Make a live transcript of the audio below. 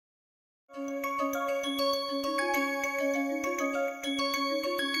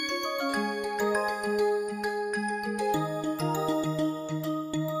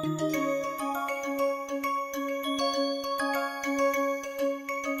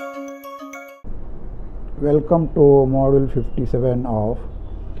Welcome to Module 57 of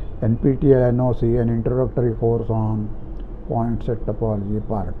NPTEL NOC, an introductory course on point set topology,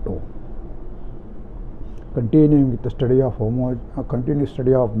 part 2. Continuing with the study of continuous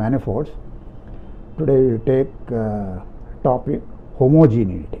study of manifolds, today we will take topic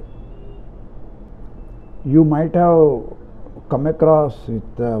homogeneity. You might have come across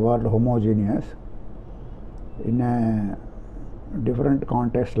with the word homogeneous in a different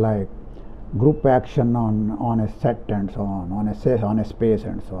context, like group action on a set and so on a space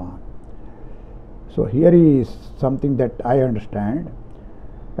and so on. So here is something that I understand.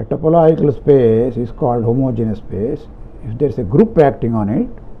 A topological space is called homogeneous space if there is a group acting on it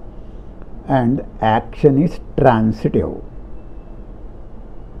and action is transitive.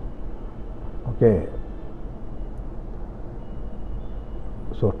 Okay.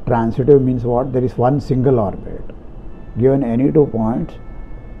 So transitive means what? There is one single orbit. Given any 2 points,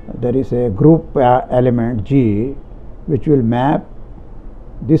 there is a group element G which will map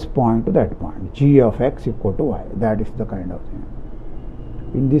this point to that point, G of x equal to y. That is the kind of thing.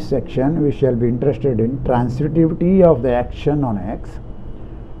 In this section we shall be interested in transitivity of the action on x.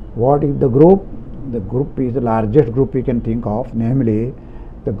 What is the group? The group is the largest group we can think of, namely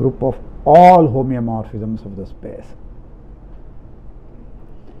the group of all homeomorphisms of the space.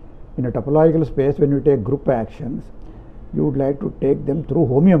 In a topological space, when you take group actions, you would like to take them through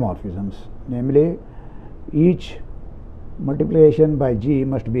homeomorphisms, namely each multiplication by G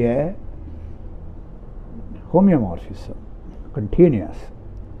must be a homeomorphism, continuous,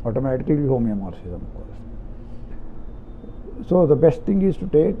 automatically homeomorphism, of course. So the best thing is to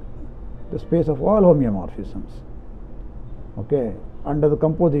take the space of all homeomorphisms. Okay, under the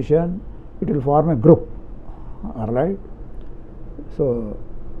composition it will form a group. All right, so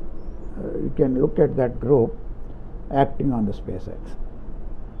you can look at that group acting on the space X.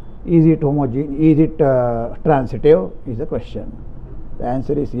 Is it homogeneous? Is it transitive? Is the question. The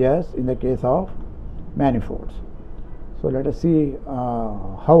answer is yes in the case of manifolds. So let us see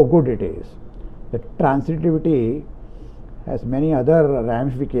how good it is. The transitivity has many other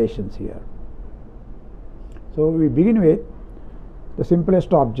ramifications here. So we begin with the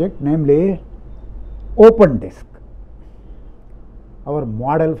simplest object, namely open disk, our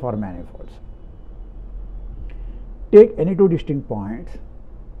model for manifolds. Take any 2 distinct points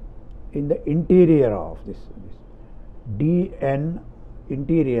in the interior of this dn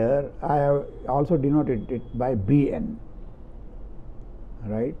interior. I have also denoted it by bn,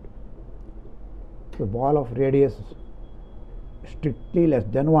 right? The ball of radius strictly less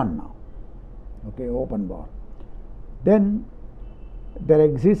than 1 now. Okay, open ball. Then there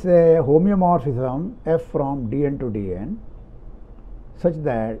exists a homeomorphism f from dn to dn such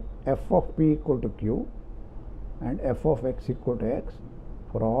that f of p equal to q and f of x equal to x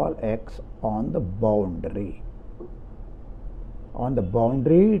for all x on the boundary. On the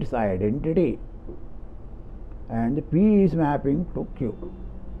boundary its identity, and p is mapping to q.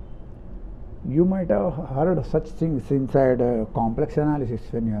 You might have heard such things inside complex analysis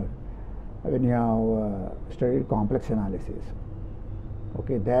when you have studied complex analysis.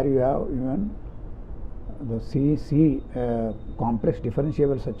 Okay, there you have even the C complex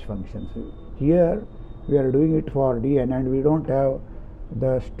differentiable such functions. Here we are doing it for dn and we don't have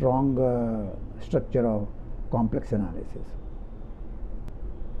the strong structure of complex analysis.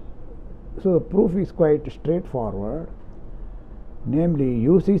 So the proof is quite straightforward, namely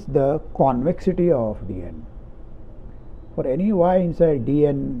uses the convexity of dn. For any y inside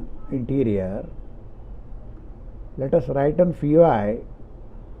dn interior, let us write on phi y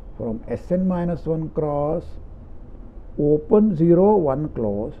from Sn minus 1 cross open 0 1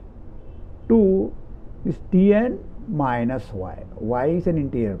 close to this Tn minus y. Y is an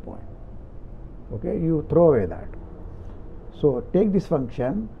interior point. Okay, you throw away that. So take this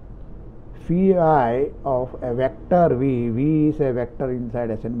function phi I of a vector v. V is a vector inside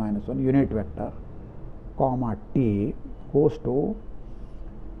Sn minus 1, unit vector, comma t goes to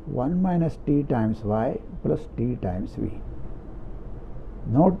 1 minus t times y plus t times v.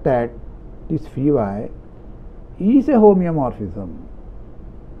 Note that this phi y is a homeomorphism.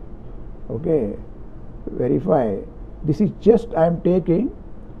 Okay, verify. This is just I am taking,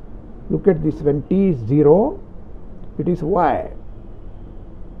 look at this, when t is 0 it is y.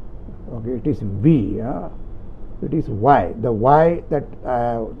 Okay, it is v, it is y, the y that I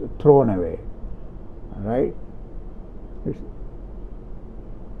have thrown away, right?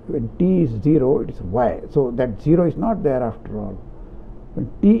 When t is 0 it is y, so that 0 is not there after all. When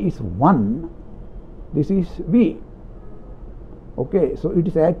t is 1, this is v. Okay, so it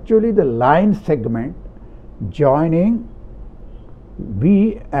is actually the line segment joining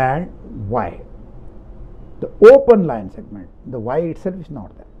v and y. the open line segment. The y itself is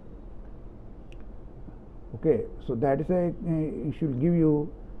not there. Okay, so that is it should give you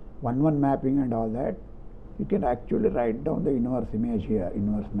 1-1 mapping and all that. You can actually write down the inverse image here,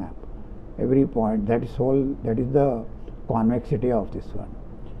 inverse map. Every point, that is the convexity of this one.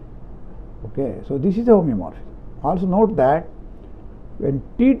 Okay, so this is the homeomorphism. Also note that when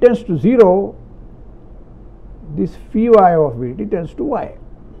t tends to 0, this phi y of Vt tends to y.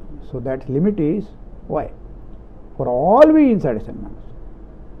 So that limit is y for all v inside Sn minus.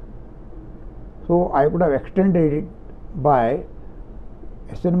 So I could have extended it by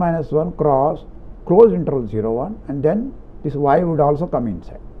Sn minus 1 cross closed interval 0, 1, and then this y would also come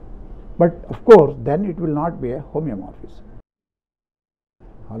inside. But of course, then it will not be a homeomorphism.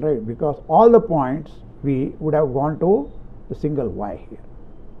 Alright, because all the points v would have gone to the single y here.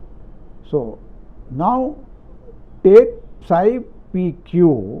 So now take psi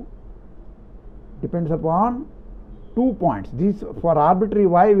pq depends upon 2 points. This for arbitrary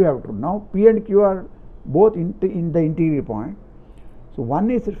y we have to. Now p and q are both in the interior point. So one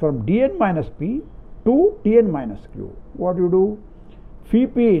is from dn minus p to tn minus q. What you do? Phi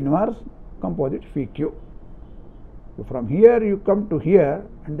p inverse composite phi q. So from here you come to here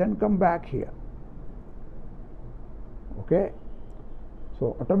and then come back here. Okay.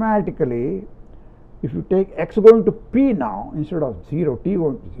 So automatically, if you take x going to p now instead of 0, t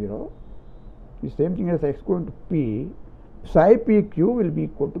going to 0, the same thing as x going to p, psi pq will be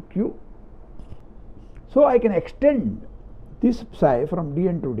equal to q. So I can extend this psi from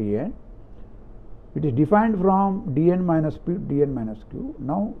dn to dn. It is defined from dn minus p to dn minus q.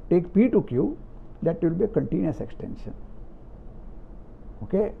 Now take p to q, that will be a continuous extension.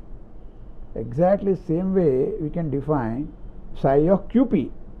 Okay. Exactly same way we can define psi of qp.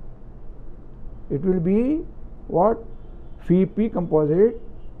 It will be what? Phi p composite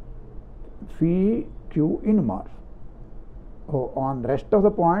phi q inverse. Oh, on rest of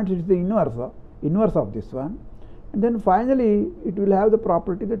the points it is the inverse of this one, and then finally it will have the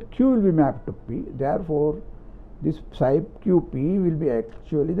property that q will be mapped to p. Therefore this psi qp will be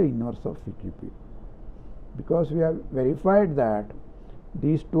actually the inverse of phi qp. Because we have verified that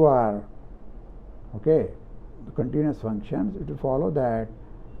these two are the continuous functions, it will follow that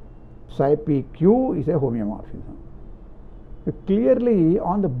psi pq is a homeomorphism. But clearly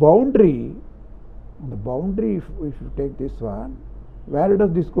on the boundary, if you take this one, where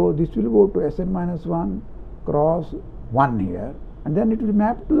does this go? This will go to Sn minus 1 cross 1 here, and then it will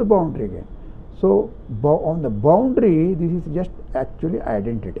map to the boundary again. So on the boundary, this is just actually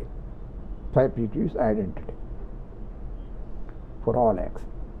identity. Psi pq is identity for all x.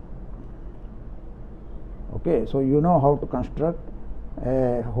 Okay, so you know how to construct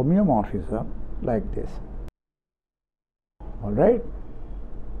a homeomorphism like this. All right.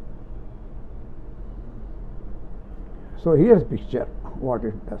 So here's picture what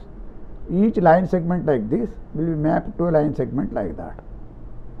it does. Each line segment like this will be mapped to a line segment like that.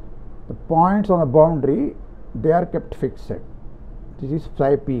 The points on the boundary, they are kept fixed. This is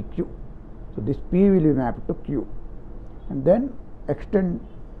psi pq. So this p will be mapped to q, and then extend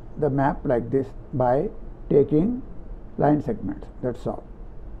the map like this by taking line segments. That's all.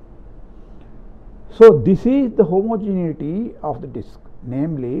 So this is the homogeneity of the disk,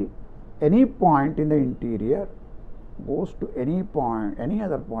 namely any point in the interior goes to any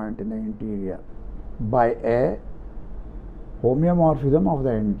other point in the interior by a homeomorphism of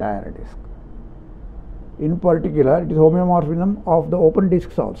the entire disk. In particular, it is homeomorphism of the open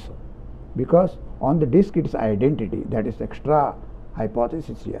disks also, because on the disk it is identity, that is extra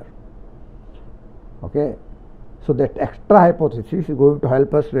hypothesis here. Okay, so that extra hypothesis is going to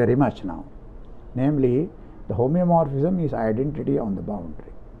help us very much now, namely the homeomorphism is identity on the boundary.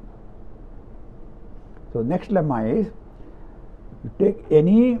 So next lemma is, you take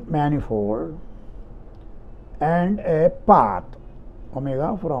any manifold and a path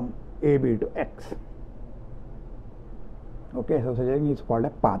omega from AB to X. Okay, so such a thing is called a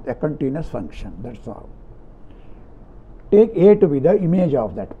path, a continuous function, that's all. Take A to be the image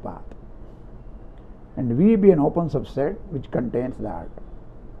of that path, and V be an open subset which contains that.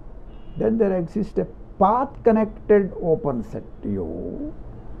 Then there exists a path connected open set U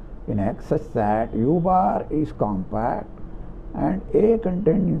in X such that U bar is compact and A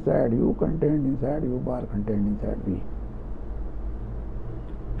contained inside U contained inside U bar contained inside V.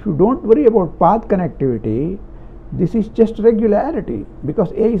 If you don't worry about path connectivity, this is just regularity,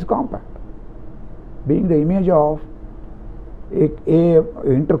 because A is compact, being the image of a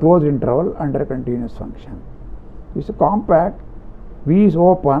interclosed interval under a continuous function. This is compact, V is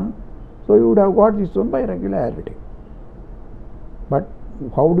open, so you would have got this one by regularity. But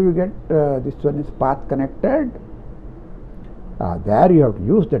how do you get this one is path connected? There you have to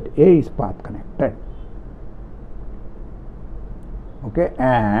use that A is path connected. Okay,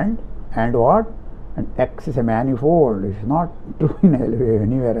 and what? And X is a manifold. It is not true in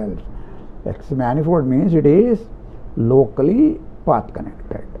anywhere else. X manifold means it is locally path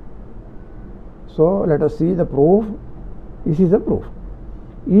connected. So let us see the proof. This is the proof.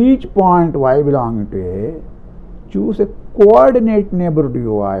 Each point y belonging to A, choose a coordinate neighborhood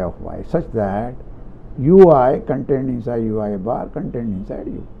ui of y such that ui contained inside ui bar contained inside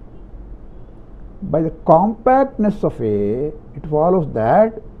u. By the compactness of A, it follows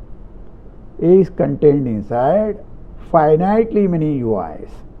that A is contained inside finitely many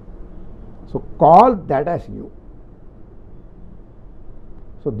ui's. So call that as u.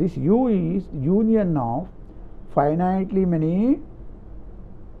 So this u is union of finitely many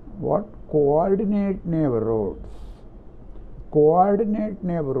what? Coordinate neighborhoods. Coordinate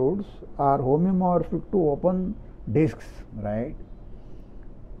neighborhoods are homomorphic to open disks, right?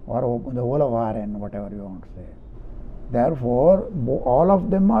 Or open the whole of Rn, whatever you want to say. Therefore, all of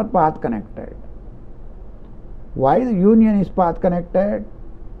them are path connected. Why the union is path connected?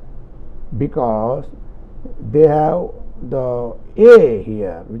 Because they have the A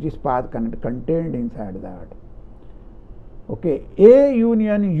here, which is path connected, contained inside that. Okay, A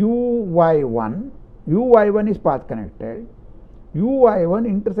union uy1 is path connected. uy1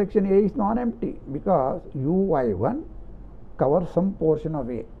 intersection A is non-empty because uy1 covers some portion of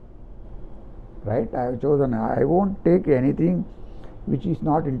A. Right? I have chosen, I won't take anything which is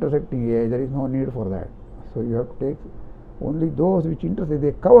not intersecting A. There is no need for that. So you have to take only those which intersect.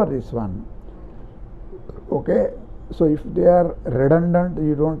 They cover this one. Okay. So if they are redundant,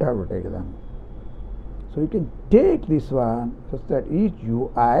 you don't have to take them. So you can take this one such that each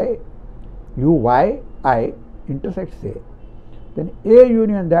uyi intersects A. Then A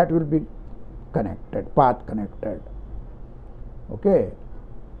union that will be connected, path connected. Okay.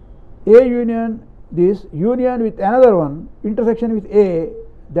 A union, this union with another one, intersection with A,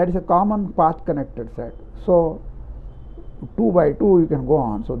 that is a common path connected set. So 2 by 2 you can go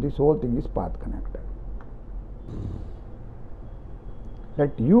on. So this whole thing is path connected.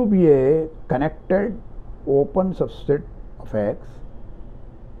 Let U be a connected open subset of X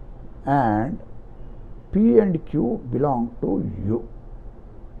and P and Q belong to U.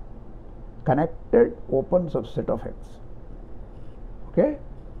 Connected open subset of X. Okay.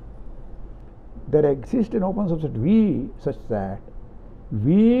 There exists an open subset V such that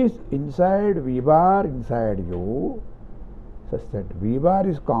V is inside V bar inside U such that V bar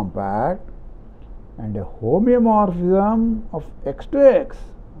is compact and a homeomorphism of X to X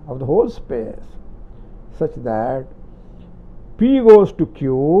of the whole space such that P goes to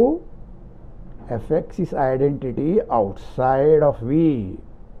Q, Fx is identity outside of V.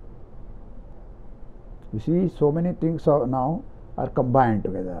 You see, so many things now are combined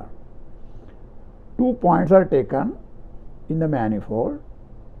together. 2 points are taken in the manifold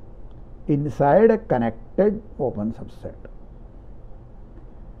inside a connected open subset.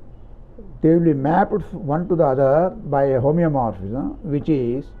 They will be mapped one to the other by a homeomorphism which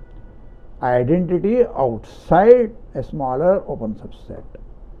is identity outside a smaller open subset.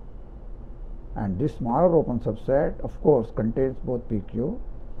 And this smaller open subset of course contains both PQ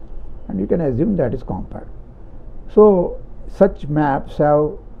and you can assume that is compact. So such maps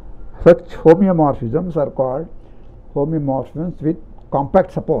have such homeomorphisms are called homeomorphisms with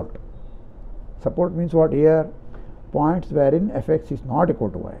compact support. Support means what here? Points wherein Fx is not equal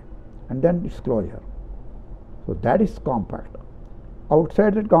to y and then its closure. So that is compact.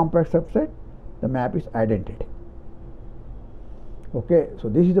 Outside that compact subset, the map is identity. Okay, so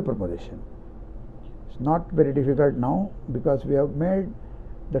this is the proposition. It's not very difficult now because we have made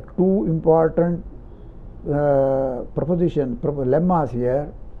the two important lemmas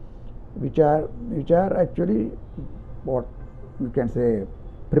here, which are actually what you can say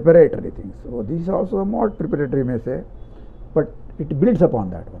preparatory things. So this is also a more preparatory, may say, but it builds upon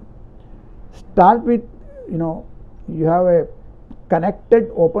that one. Start with, you have a connected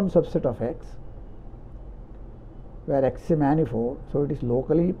open subset of X where X is a manifold, so it is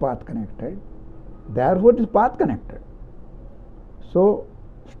locally path connected, therefore it is path connected. So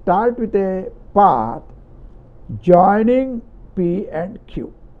start with a path joining P and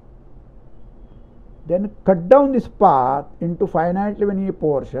Q. Then cut down this path into finitely many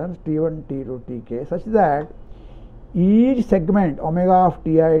portions T1, T2, Tk such that each segment omega of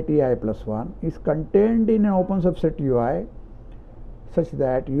Ti plus 1 is contained in an open subset Ui such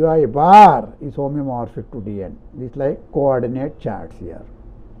that Ui bar is homeomorphic to Dn. This is like coordinate charts here.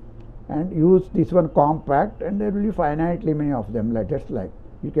 and use this one compact, and there will be finitely many of them, like just like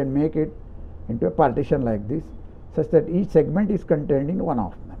you can make it into a partition like this, such that each segment is containing one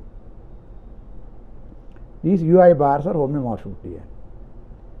of them. These UI bars are homomorphic to N,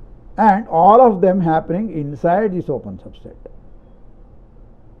 and all of them happening inside this open subset.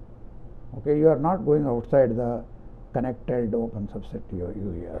 Okay, you are not going outside the connected open subset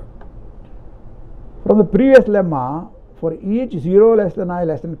U here. From the previous lemma, for each 0 less than I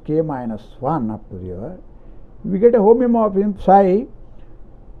less than k minus 1 up to here, we get a homomorphism psi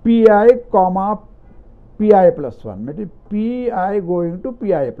pi comma pi plus 1, that is pi going to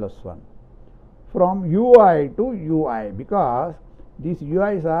pi plus 1 from ui to ui, because these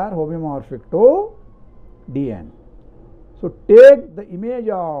ui's are homomorphic to dn. So take the image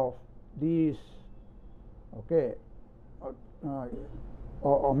of these, okay,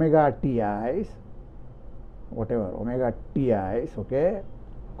 omega ti's, whatever omega ti's, okay,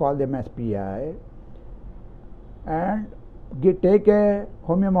 call them as pi, and take a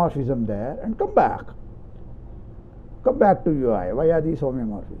homomorphism there and come back to ui via these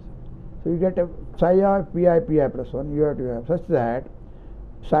homomorphisms. So you get a psi of pi plus 1, you have to have such that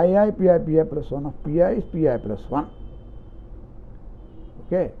psi I pi plus 1 of pi is pi plus 1,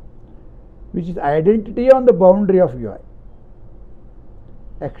 okay, which is identity on the boundary of ui.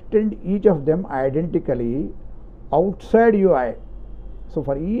 Extend each of them identically outside ui. So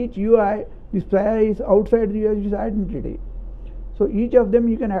for each ui, this psi is outside the ui, which is identity. So each of them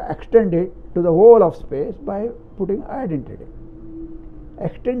you can extend it to the whole of space by putting identity.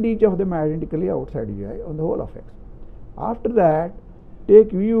 Extend each of them identically outside ui on the whole of X. After that,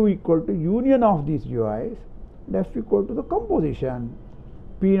 take u equal to union of these ui's, and f equal to the composition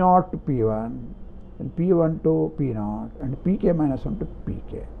p0 to p1, and p1 to p0, and pk minus 1 to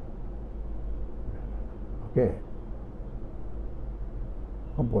pk. Okay,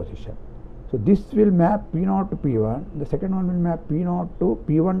 composition. So this will map p0 to p1, the second one will map p0 to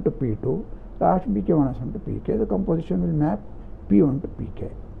p1 to p2, last pk minus 1 to pk, the composition will map p1 to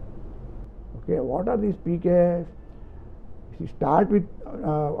pk. Okay, what are these pk's? If you start with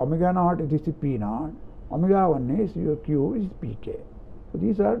omega naught, this is p0, omega 1 is your q, which is pk. So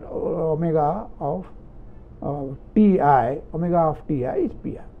these are omega of ti, omega of ti is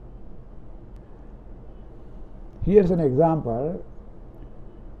pi. Here is an example.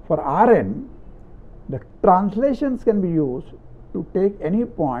 For Rn, the translations can be used to take any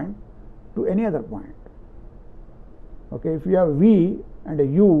point to any other point. Okay, if you have v and a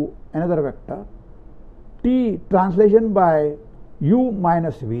u, another vector, t translation by u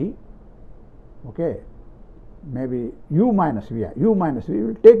minus v, okay, maybe u minus v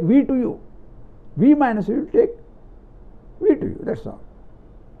will take v to u, v minus v will take v to u, that's all.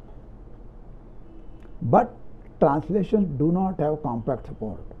 But translations do not have compact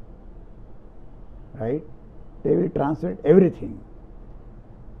support, right? They will translate everything,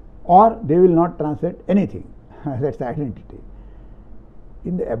 or they will not translate anything. That's the identity.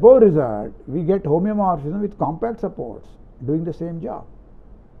 In the above result, we get homomorphism with compact supports doing the same job.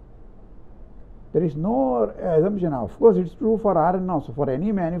 There is no assumption. Of course, it's true for Rn also, for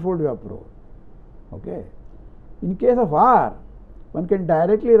any manifold you have proved. Okay. In case of R, one can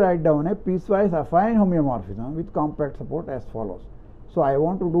directly write down a piecewise affine homeomorphism with compact support as follows. So I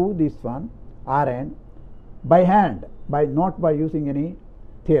want to do this one, Rn, by hand, not by using any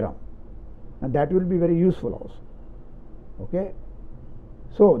theorem, and that will be very useful also. Okay.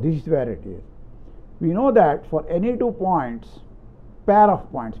 So this is where it is. We know that for any two points, pair of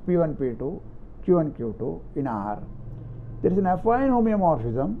points p1, p2, q1, q2 in R, there is an affine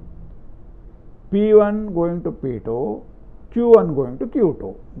homeomorphism p1 going to p2, q1 going to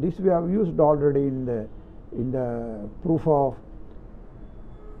q2. This we have used already in the proof of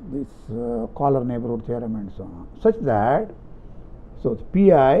this Collar neighborhood theorem and so on, such that so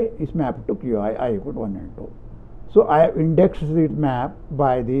pi is mapped to qi, I equal to 1 and 2. So I have indexed it map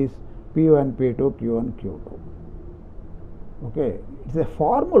by these p1, p2, q1, q2. Okay, it's a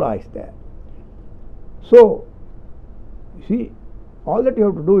formula is there. So see, all that you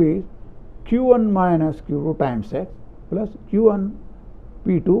have to do is q1 minus q2 times x plus q1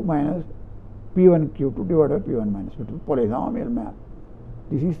 p2 minus p1 q2 divided by p1 minus p2, polynomial map.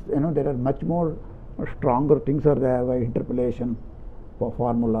 This is, there are much more stronger things are there by interpolation for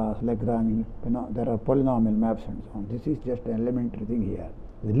formulas, Lagrange, there are polynomial maps and so on. This is just an elementary thing here,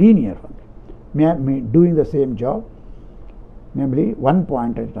 the linear one, doing the same job, namely 1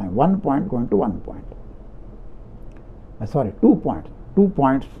 point at a time, 1 point going to 1 point. 2 points. 2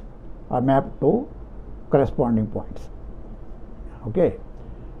 points are mapped to corresponding points. Okay.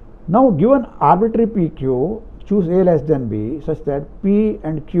 Now given arbitrary PQ, choose A less than B such that P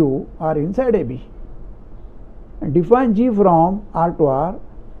and Q are inside AB, and define G from R to R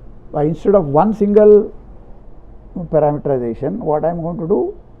by, instead of one single parameterization, what I am going to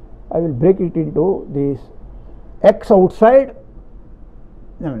do, I will break it into this X outside,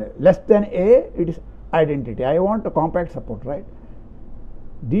 less than A, it is identity. I want a compact support, right?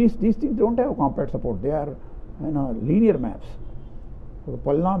 These things don't have compact support. They are linear maps. So the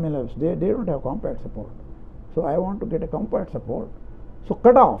polynomial maps, they don't have compact support. So I want to get a compact support. So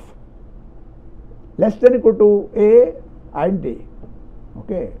cut off less than equal to A identity.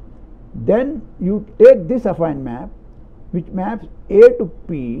 Okay. Then you take this affine map which maps A to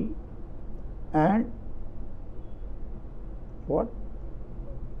P and what?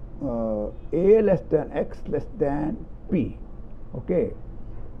 A less than X less than P. Okay.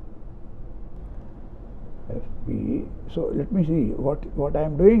 FP. So let me see what I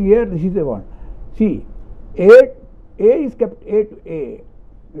am doing here. This is the one. See, A is kept A to A,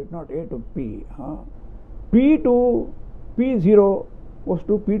 not A to P. P to P0 goes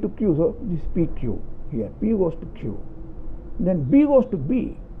to P to Q. So this is PQ here. P goes to Q. Then B goes to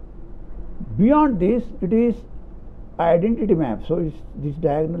B. Beyond this, it is identity map. So this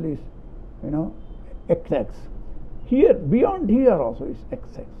diagonal is XX. Here, beyond here also is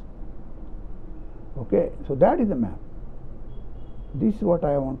XX. Okay, so that is the map. This is what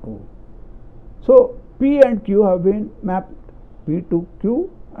I want to. So P and Q have been mapped, P to Q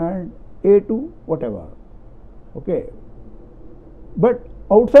and A to whatever. Okay, but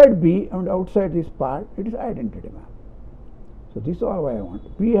outside B and outside this part, it is identity map. So this is all I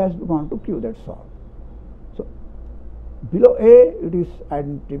want. P has gone to Q. That's all. So below A it is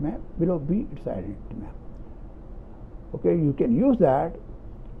identity map. Below B it is identity map. Okay, you can use that.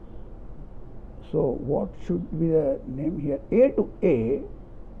 So what should be the name here? A to A,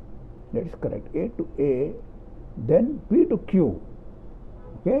 that is correct. A to A, then P to Q.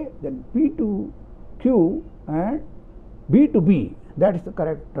 Okay, then P to Q and B to B. That is the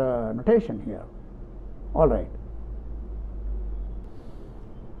correct notation here. All right.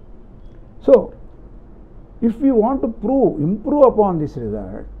 So if we want to improve upon this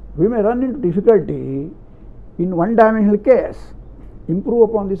result, we may run into difficulty in one-dimensional case. Improve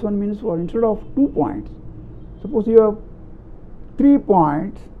upon this one means for instead of 2 points, suppose you have 3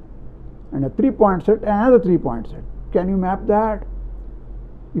 points and a 3-point set, another 3-point set. Can you map that?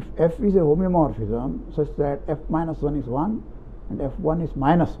 If F is a homeomorphism such that F minus 1 is 1 and F1 is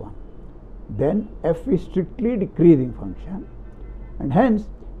minus 1, then F is strictly decreasing function, and hence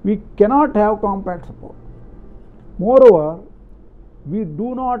we cannot have compact support. Moreover, we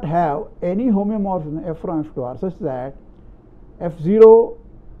do not have any homeomorphism F from F to R such that F0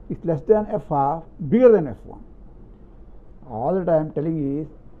 is less than F half, bigger than F1. All that I am telling is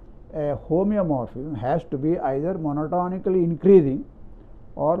a homeomorphism has to be either monotonically increasing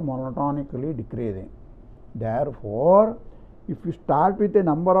or monotonically decreasing. Therefore, if you start with a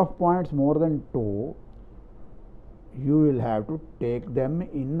number of points more than 2, you will have to take them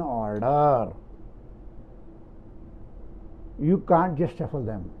in order. You can't just shuffle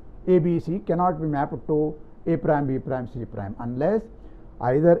them. A, B, C cannot be mapped to A prime, B prime, C prime unless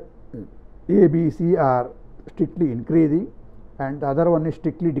either A, B, C are strictly increasing and the other one is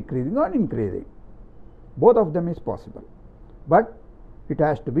strictly decreasing or increasing. Both of them is possible, but it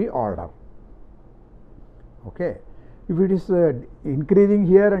has to be order. Okay. If it is increasing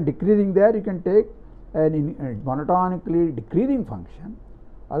here and decreasing there, you can take a monotonically decreasing function.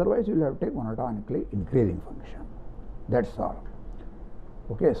 Otherwise, you will have to take monotonically increasing function. That's all.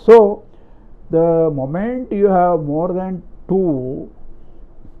 Okay. So the moment you have more than 2,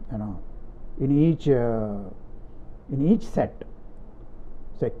 in each set,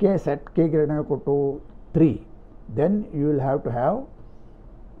 say K set K greater than or equal to 3, then you will have to have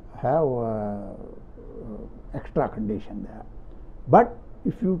extra condition there. But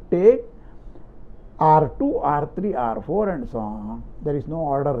if you take R2, R3, R4 and so on, there is no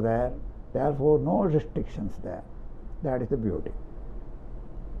order there, therefore no restrictions there. That is the beauty.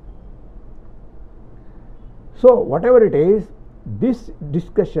 So whatever it is, this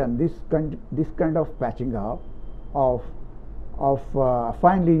discussion, this kind of patching up of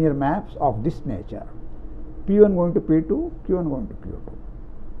affine linear maps of this nature, P1 going to P2, Q1 going to Q2.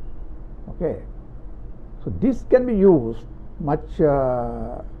 Okay. So this can be used much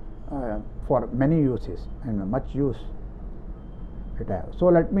for many uses and much use it has. So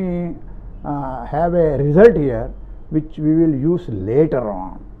let me have a result here which we will use later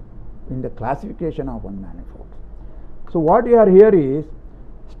on in the classification of one manifold. So what you are here is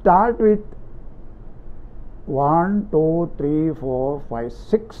start with 1, 2, 3, 4, 5,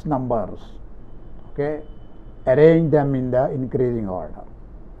 6 numbers. Okay. arrange them in the increasing order.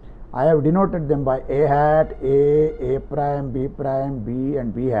 I have denoted them by A hat, A prime, B,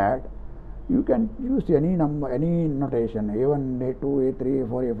 and B hat. You can use any number, any notation, A1, A2, A3,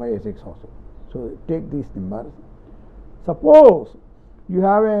 A4, A5, A6 also. So take these numbers. Suppose you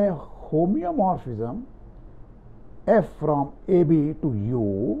have a homeomorphism F from AB to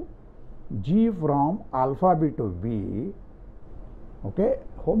U, G from alpha B to V. Okay,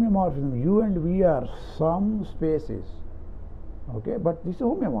 homeomorphism U and V are some spaces. Okay, but this is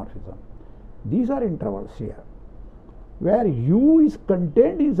homeomorphism. These are intervals here, where U is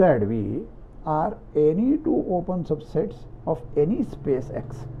contained inside V are any two open subsets of any space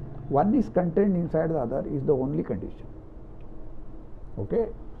X. One is contained inside the other is the only condition. Okay,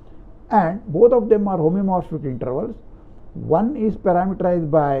 and both of them are homeomorphic intervals. One is parameterized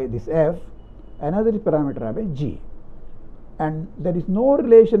by this F, another is parameterized by G, and there is no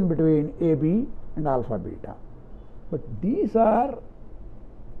relation between AB and alpha beta. But these are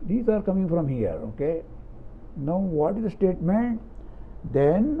coming from here. Okay, now what is the statement?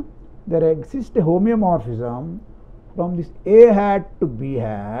 Then there exists a homeomorphism from this A hat to B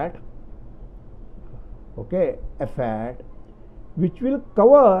hat, okay, F hat, which will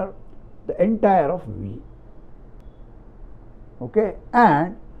cover the entire of V. Okay,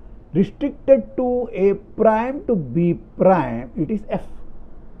 and restricted to A prime to B prime, it is F.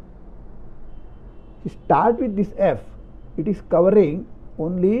 Start with this F, it is covering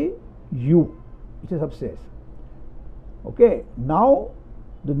only U, which is subspace. Okay, now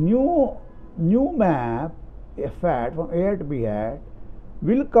the new map F hat from A hat to B hat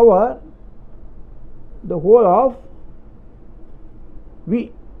will cover the whole of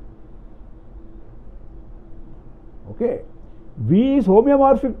V. Okay, V is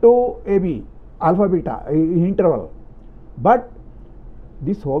homeomorphic to AB, alpha beta in interval, but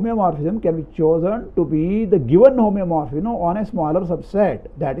this homeomorphism can be chosen to be the given homeomorphism on a smaller subset.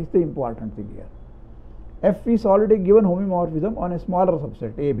 That is the important thing here. F is already given homeomorphism on a smaller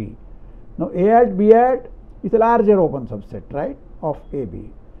subset AB. Now A hat B hat is a larger open subset, right, of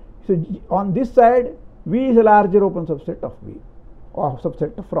AB. So on this side V is a larger open subset of V, or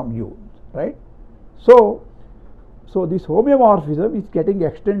subset from U, right. So this homeomorphism is getting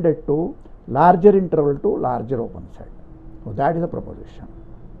extended to larger interval to larger open set. So that is the proposition.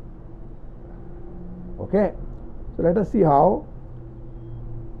 Okay, so let us see how.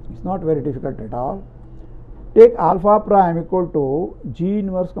 It's not very difficult at all. Take alpha prime equal to G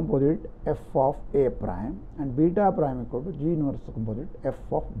inverse composite F of A prime and beta prime equal to G inverse composite F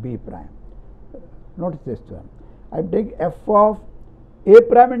of B prime. Notice this one. I take F of A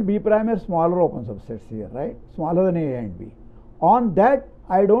prime and B prime are smaller open subsets here, right? Smaller than A and B. On that,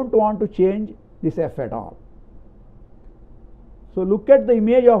 I don't want to change this F at all. So look at the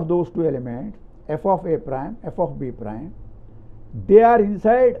image of those two elements, F of A prime, F of B prime. They are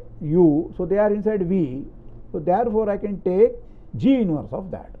inside U, so they are inside V. So therefore I can take G inverse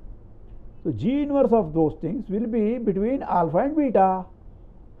of that. So G inverse of those things will be between alpha and beta.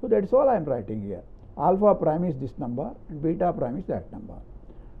 So that is all I am writing here. Alpha prime is this number and beta prime is that number.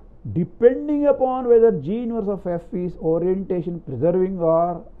 Depending upon whether G inverse of F is orientation preserving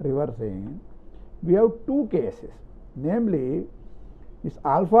or reversing, we have two cases. Namely, this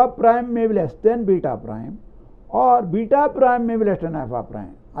alpha prime may be less than beta prime or beta prime may be less than alpha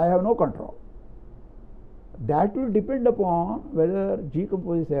prime. I have no control. That will depend upon whether G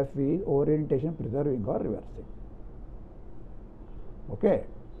composite F is orientation preserving or reversing. Okay.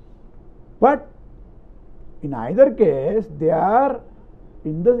 But in either case, they are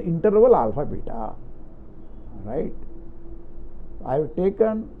in the interval alpha beta, right? I have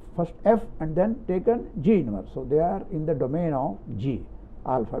taken first F and then taken G inverse. So they are in the domain of G,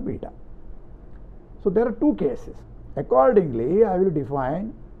 alpha beta. So there are two cases. Accordingly, I will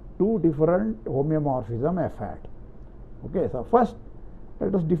define two different homeomorphism F hat. Okay, so first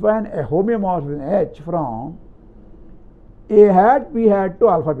let us define a homeomorphism H from A hat B hat to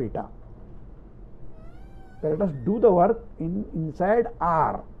alpha beta. Let us do the work inside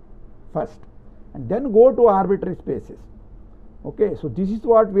R first and then go to arbitrary spaces. Okay, so this is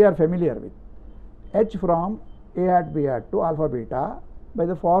what we are familiar with. H from A hat B hat to alpha beta by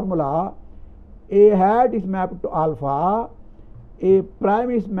the formula A hat is mapped to alpha, A prime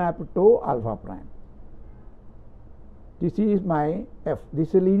is mapped to alpha prime. This is my F. This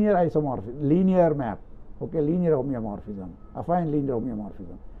is a linear isomorphism, linear map. Okay, linear homeomorphism, affine linear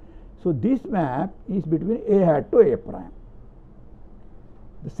homeomorphism. So this map is between A hat to A prime.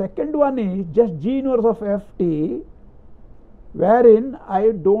 The second one is just G inverse of Ft, wherein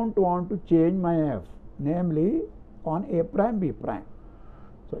I don't want to change my F, namely on A prime B prime.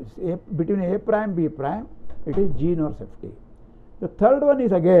 So it's between A prime B prime, it is G inverse Ft. The third one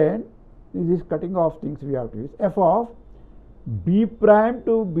is again, this is cutting off things we have to use, f of b prime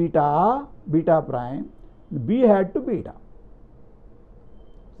to beta, beta prime, b hat to beta.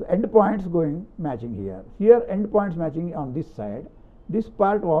 So endpoints going matching here. Here endpoints matching on this side. This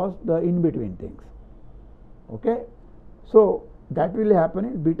part was the in-between things. Okay. So that will happen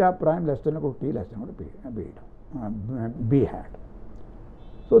in beta prime less than or equal to t less than or equal to beta, b hat.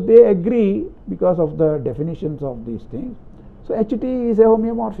 So they agree because of the definitions of these things. So HT is a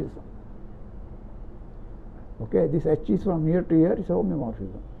homeomorphism. Okay, this H is from here to here is a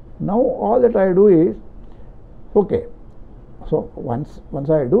homeomorphism. Now all that I do is, okay, so once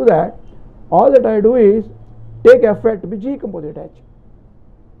I do that, all that I do is take F hat to be G composite H.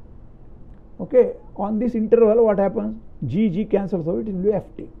 Okay, on this interval what happens? G cancels out, it will be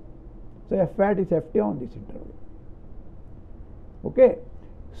Ft. So F hat is Ft on this interval. Okay,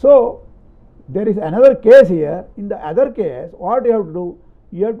 so there is another case here. In the other case, what you have to do?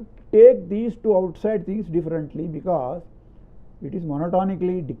 You have to take these two outside things differently because it is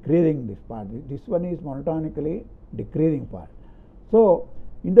monotonically decreasing this part. This one is monotonically decreasing part. So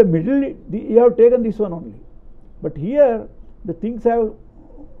in the middle, you have taken this one only. But here the things have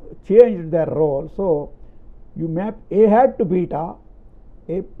changed their role. So you map A hat to beta,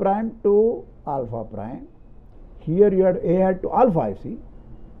 A prime to alpha prime. Here you have A hat to alpha, you see.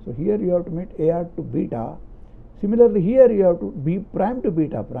 So here you have to meet A hat to beta. Similarly, here you have to B prime to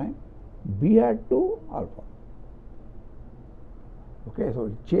beta prime, B hat to alpha. Okay,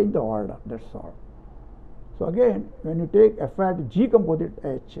 so change the order, that's all. So again, when you take F hat G composite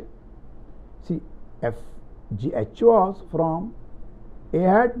H, see H was from A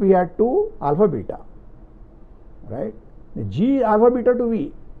hat B hat to alpha beta, right? The G alpha beta to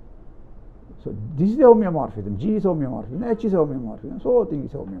V. So this is the homeomorphism. G is homeomorphism, H is homeomorphism, so thing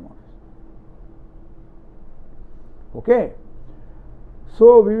is homeomorphism. Okay.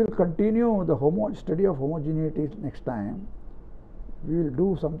 So we will continue the study of homogeneity next time. We will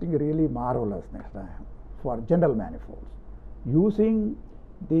do something really marvelous next time for general manifolds using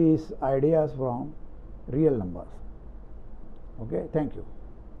these ideas from real numbers. Okay, thank you.